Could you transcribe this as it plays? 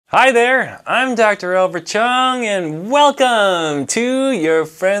Hi there, I'm Dr. Albert Chung and welcome to your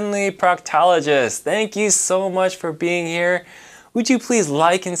friendly proctologist. Thank you so much for being here. Would you please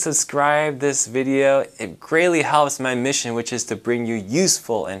like and subscribe this video? It greatly helps my mission, which is to bring you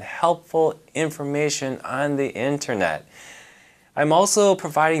useful and helpful information on the internet. I'm also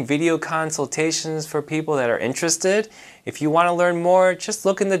providing video consultations for people that are interested. If you want to learn more, just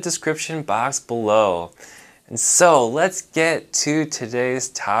look in the description box below. And so let's get to today's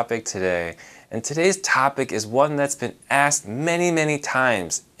topic today. And today's topic is one that's been asked many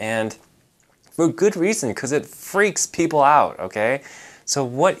times, and for good reason, because it freaks people out, okay? So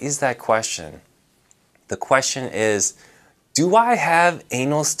what is that question? The question is, do I have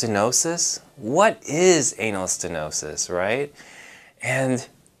anal stenosis? What is anal stenosis, right? And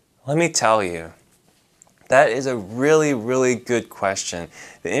let me tell you, that is a really good question.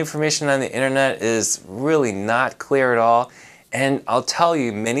 The information on the internet is really not clear at all. And I'll tell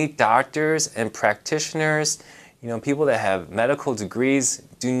you, many doctors and practitioners, people that have medical degrees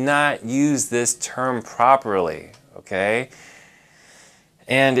do not use this term properly, okay?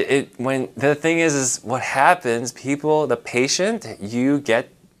 And the thing is what happens, the patient, you get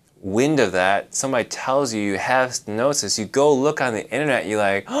wind of that, somebody tells you have stenosis, you go look on the internet, you're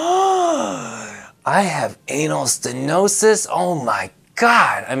like, oh, I have anal stenosis? Oh my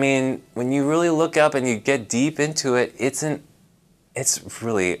God. I mean, when you really look up and you get deep into it, it's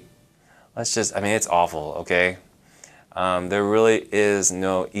awful, okay? There really is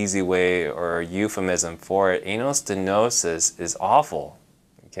no easy way or euphemism for it. Anal stenosis is awful,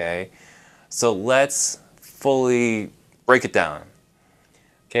 okay? So let's fully break it down.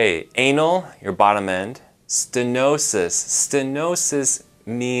 Okay, anal, your bottom end. Stenosis. Stenosis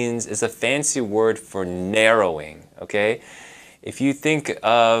is a fancy word for narrowing, okay? If you think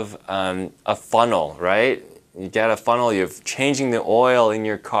of a funnel, right? You got a funnel, you're changing the oil in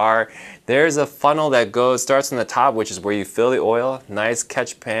your car. There's a funnel that starts on the top, which is where you fill the oil, nice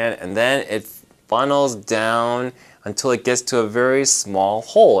catch pan, and then it funnels down until it gets to a very small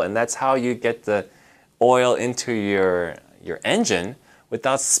hole. And that's how you get the oil into your engine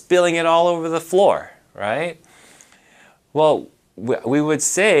without spilling it all over the floor, right? Well, we would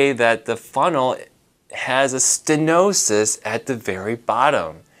say that the funnel has a stenosis at the very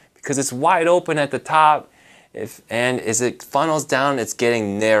bottom because it's wide open at the top, and as it funnels down, it's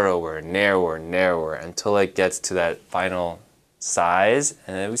getting narrower until it gets to that final size,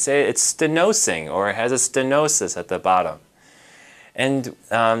 and then we say it's stenosing, or it has a stenosis at the bottom. And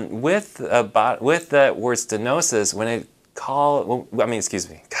with that word stenosis,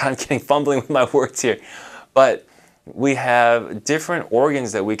 I'm getting fumbling with my words here, but we have different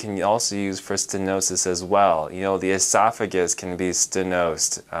organs that we can also use for stenosis as well. The esophagus can be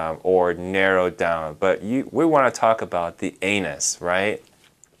stenosed or narrowed down, but we want to talk about the anus, right?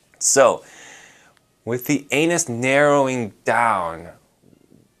 So, with the anus narrowing down,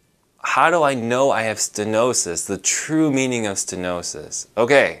 how do I know I have stenosis? The true meaning of stenosis.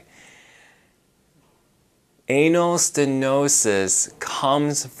 Okay. Anal stenosis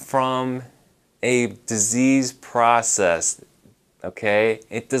comes from a disease process, okay?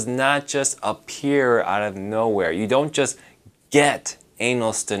 It does not just appear out of nowhere. You don't just get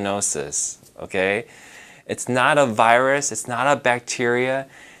anal stenosis, okay? It's not a virus, it's not a bacteria.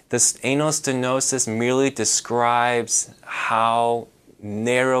 This anal stenosis merely describes how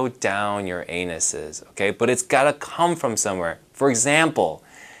narrowed down your anus is, okay? But it's gotta come from somewhere. For example,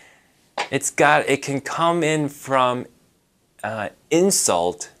 it can come in from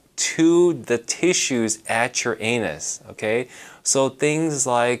insult to the tissues at your anus, okay? So things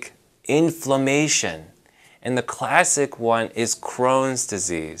like inflammation, and the classic one is Crohn's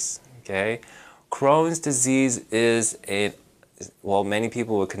disease, okay? Crohn's disease is many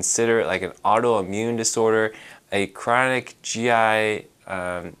people would consider it like an autoimmune disorder, a chronic GI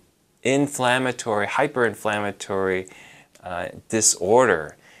hyperinflammatory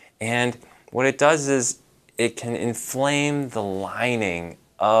disorder. And what it does is it can inflame the lining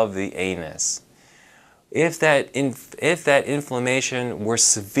of the anus. If that inflammation were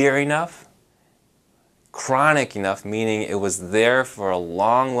severe enough, chronic enough, meaning it was there for a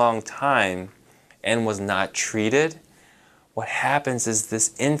long time and was not treated, what happens is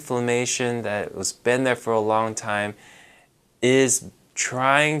this inflammation that was been there for a long time is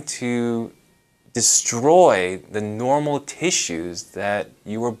trying to destroy the normal tissues that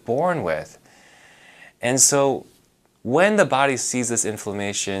you were born with. And so when the body sees this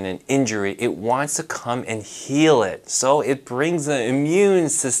inflammation and injury, it wants to come and heal it. So it brings the immune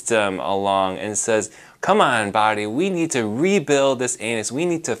system along and says, come on body, we need to rebuild this anus. We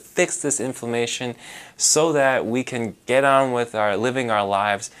need to fix this inflammation so that we can get on with living our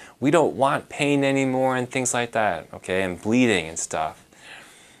lives. We don't want pain anymore and things like that, okay, and bleeding and stuff.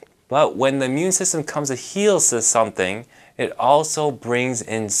 But when the immune system comes to heal something, it also brings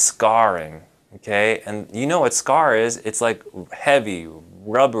in scarring, okay? And you know what scar is? It's like heavy,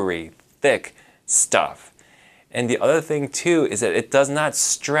 rubbery, thick stuff. And the other thing too is that it does not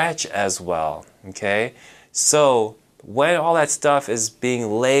stretch as well, okay? So when all that stuff is being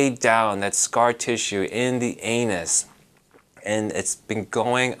laid down, that scar tissue in the anus, and it's been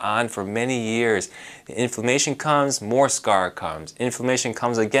going on for many years. The inflammation comes, more scar comes. Inflammation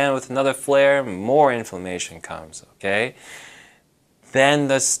comes again with another flare, more inflammation comes, okay? Then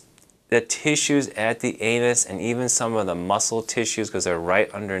the tissues at the anus and even some of the muscle tissues, because they're right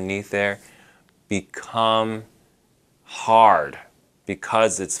underneath there, become hard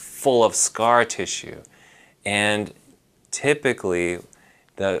because it's full of scar tissue. And typically,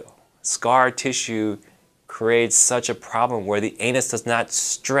 the scar tissue creates such a problem where the anus does not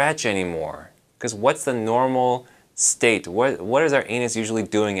stretch anymore. Because what's the normal state? What is our anus usually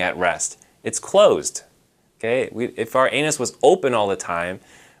doing at rest? It's closed. Okay? If our anus was open all the time,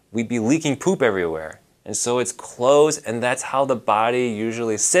 we'd be leaking poop everywhere. And so it's closed, and that's how the body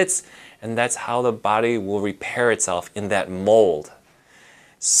usually sits, and that's how the body will repair itself in that mold.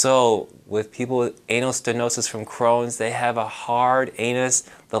 So with people with anal stenosis from Crohn's, they have a hard anus,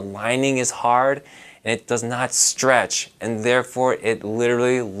 the lining is hard, and it does not stretch, and therefore it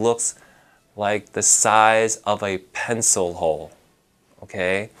literally looks like the size of a pencil hole,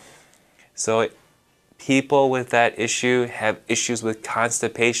 okay? So people with that issue have issues with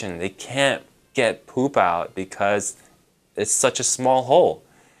constipation. They can't get poop out because it's such a small hole,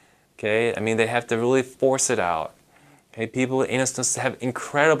 okay? I mean, they have to really force it out. Okay, people with anal stenosis have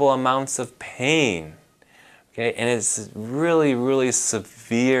incredible amounts of pain, okay? And it's a really, really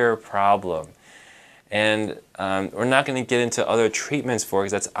severe problem. And we're not going to get into other treatments for it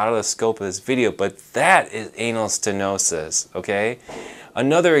because that's out of the scope of this video, but that is anal stenosis, okay?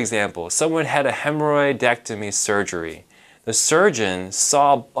 Another example, someone had a hemorrhoidectomy surgery. The surgeon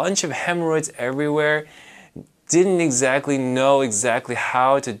saw a bunch of hemorrhoids everywhere, didn't exactly know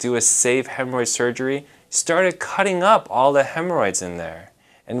how to do a safe hemorrhoid surgery, started cutting up all the hemorrhoids in there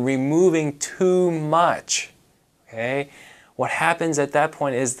and removing too much, okay? What happens at that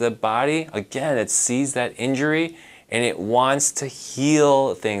point is the body, again, it sees that injury and it wants to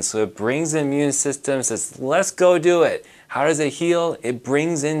heal things. So it brings the immune system, says, let's go do it. How does it heal? It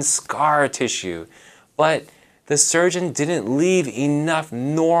brings in scar tissue. But the surgeon didn't leave enough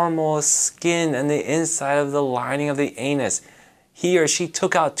normal skin on the inside of the lining of the anus. He or she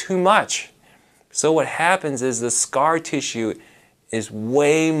took out too much. So what happens is the scar tissue is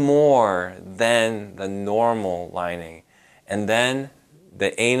way more than the normal lining. And then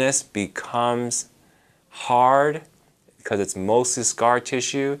the anus becomes hard because it's mostly scar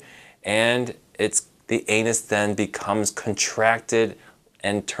tissue, and the anus then becomes contracted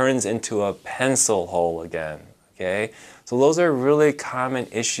and turns into a pencil hole again, okay? So those are really common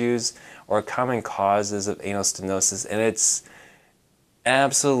issues or common causes of anal stenosis, and it's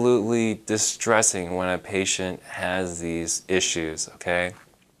absolutely distressing when a patient has these issues, okay?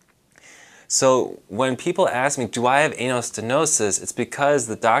 So when people ask me, do I have anal stenosis, it's because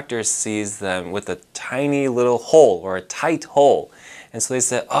the doctor sees them with a tiny little hole or a tight hole. And so they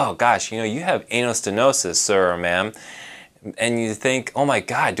say, oh gosh, you have anal stenosis, sir or ma'am. And you think, oh my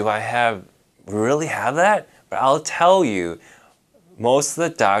God, do I really have that? But I'll tell you, most of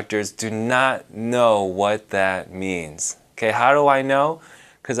the doctors do not know what that means. Okay, how do I know?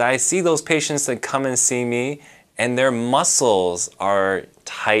 Because I see those patients that come and see me and their muscles are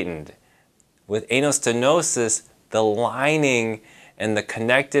tightened. With anal stenosis, the lining and the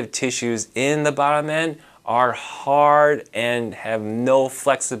connective tissues in the bottom end are hard and have no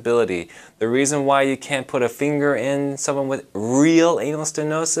flexibility. The reason why you can't put a finger in someone with real anal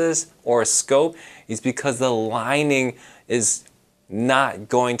stenosis or a scope is because the lining is not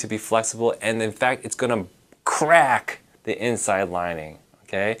going to be flexible, and in fact it's going to crack the inside lining,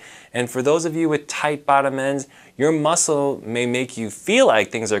 okay? And for those of you with tight bottom ends, your muscle may make you feel like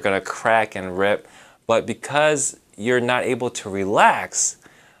things are going to crack and rip, but because you're not able to relax,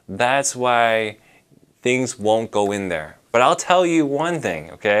 that's why things won't go in there. But I'll tell you one thing,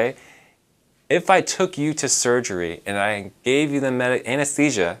 okay? If I took you to surgery and I gave you the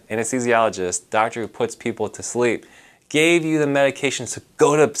anesthesiologist, doctor who puts people to sleep, gave you the medications to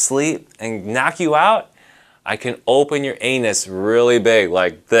go to sleep and knock you out, I can open your anus really big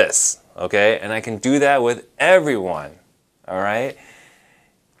like this, okay? And I can do that with everyone, all right?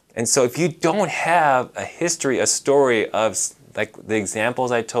 And so if you don't have a history, a story of like the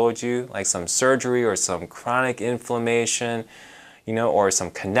examples I told you, like some surgery or some chronic inflammation, you know, or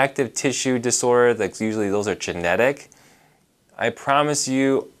some connective tissue disorder, like usually those are genetic, I promise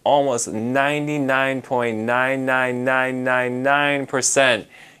you almost 99.99999%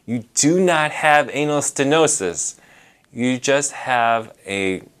 you do not have anal stenosis. You just have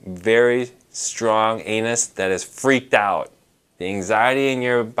a very strong anus that is freaked out. The anxiety in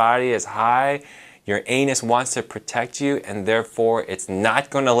your body is high. Your anus wants to protect you, and therefore it's not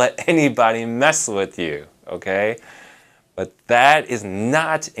going to let anybody mess with you, okay? But that is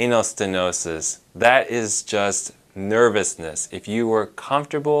not anal stenosis. That is just nervousness. If you were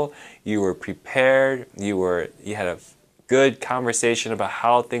comfortable, you were prepared, you had a good conversation about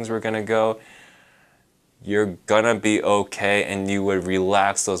how things were going to go, you're gonna be okay, and you would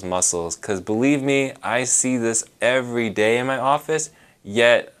relax those muscles. Because believe me, I see this every day in my office,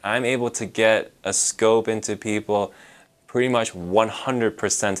 yet I'm able to get a scope into people pretty much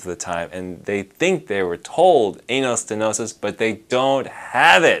 100% of the time, and they think they were told anal stenosis, but they don't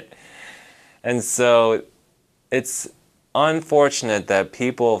have it. And so it's unfortunate that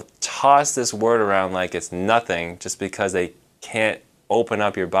people toss this word around like it's nothing just because they can't open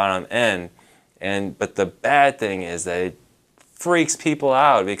up your bottom end. But the bad thing is that it freaks people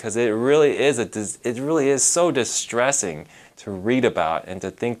out, because it really is so distressing to read about and to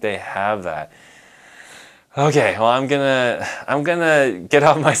think they have that. Okay, well, I'm gonna get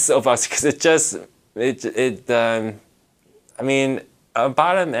off my soapbox, because I mean,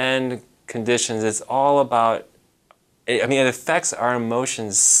 bottom end conditions, it's all about, I mean, it affects our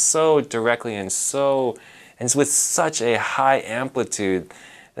emotions so directly and it's with such a high amplitude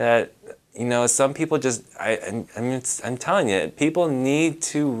that, you know, some people just, I'm telling you, people need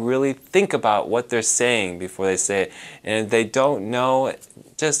to really think about what they're saying before they say it. And if they don't know,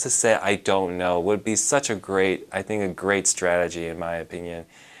 just to say, I don't know, would be such a great, I think, a great strategy, in my opinion.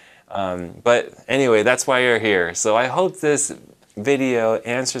 But anyway, that's why you're here. So I hope this video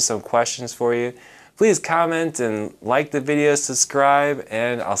answers some questions for you. Please comment and like the video, subscribe,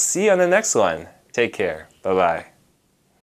 and I'll see you on the next one. Take care. Bye-bye.